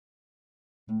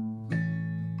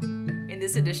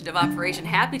this edition of Operation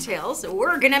Happy Tails,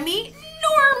 we're gonna meet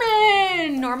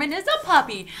Norman! Norman is a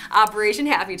puppy. Operation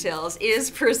Happy Tails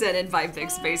is presented by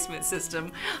Vic's Basement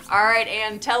System. All right,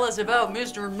 Ann, tell us about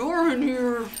Mr. Norman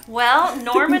here. Well,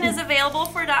 Norman is available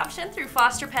for adoption through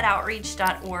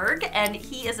fosterpetoutreach.org, and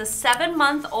he is a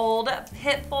 7-month-old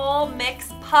pit bull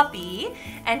mix puppy,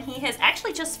 and he has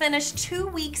actually just finished 2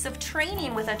 weeks of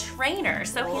training with a trainer,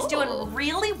 so he's doing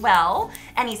really well,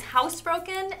 and he's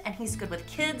housebroken, and he's good with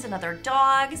kids and other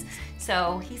dogs,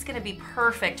 so he's gonna be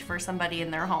perfect for somebody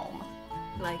in their home.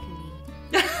 Like me.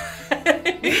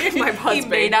 My husband. He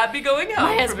may not be going home.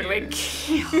 My husband would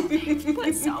kill me.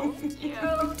 That's so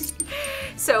cute.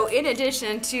 So in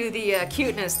addition to the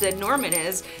cuteness that Norman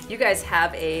is, you guys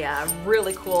have a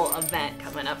really cool event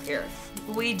coming up here.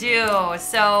 We do.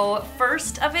 So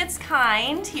first of its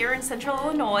kind here in Central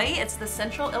Illinois, it's the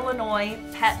Central Illinois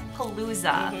Pet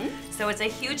Palooza. So it's a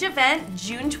huge event,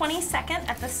 June 22nd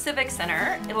at the Civic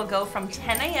Center. It will go from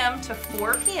 10 a.m. to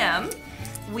 4 p.m.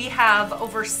 We have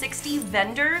over 60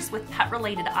 vendors with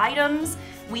pet-related items.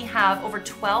 We have over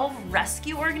 12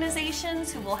 rescue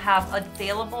organizations who will have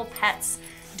available pets,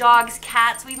 dogs,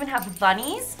 cats. We even have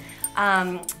bunnies.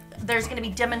 There's going to be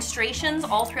demonstrations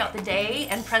all throughout the day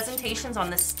and presentations on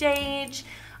the stage.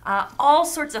 All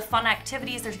sorts of fun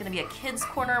activities. There's going to be a kids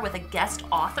corner with a guest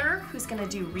author who's going to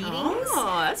do readings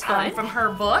that's fun. From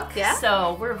her book. Yeah.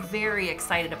 So we're very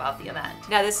excited about the event.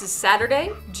 Now this is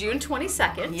Saturday, June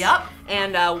 22nd. Yep.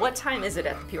 And what time is it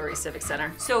at the Peoria Civic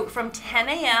Center? So from 10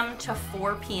 a.m. to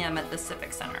 4 p.m. at the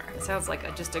Civic Center. It sounds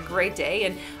like just a great day.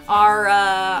 And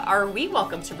are we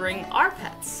welcome to bring our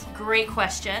pets? Great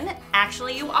question.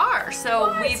 Actually, you are.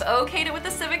 So we've okayed it with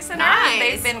the Civic Center. Nice.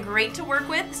 They've been great to work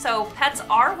with. So pets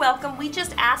are welcome. We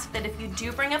just ask that if you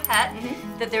do bring a pet,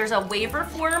 that there's a waiver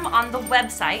form on the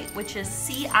website, which is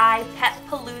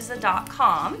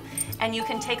cipetpalooza.com. And you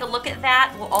can take a look at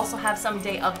that. We'll also have some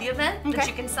day of the event that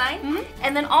you can sign.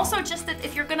 And then also just that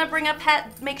if you're gonna bring a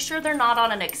pet, make sure they're not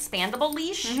on an expandable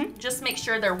leash. Just make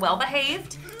sure they're well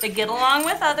behaved, they get along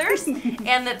with others,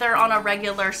 and that they're on a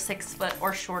regular 6-foot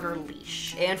or shorter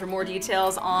leash. And for more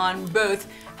details on both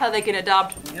how they can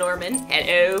adopt Norman,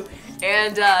 hello,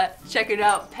 and checking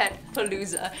out Pet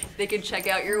Palooza, they can check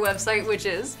out your website, which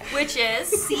is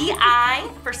CI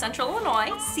for Central Illinois,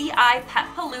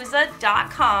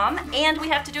 cipetpalooza.com. And we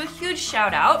have to do a huge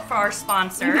shout out for our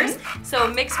sponsors. So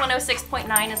Mix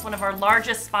 106.9 is one of our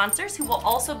largest sponsors who will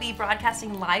also be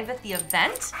broadcasting live at the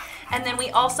event. And then we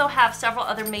also have several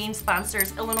other main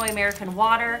sponsors, Illinois American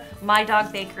Water, My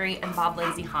Dog Bakery, and Bob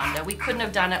Lazy Honda. We couldn't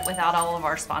have done it without all of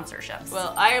our sponsorships.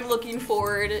 Well, I am looking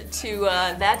forward to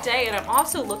that day, and I'm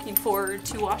also looking forward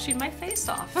to washing my face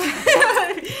off.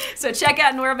 So check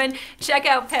out Norman, check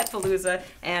out Pet Palooza,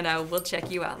 and we'll check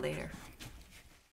you out later.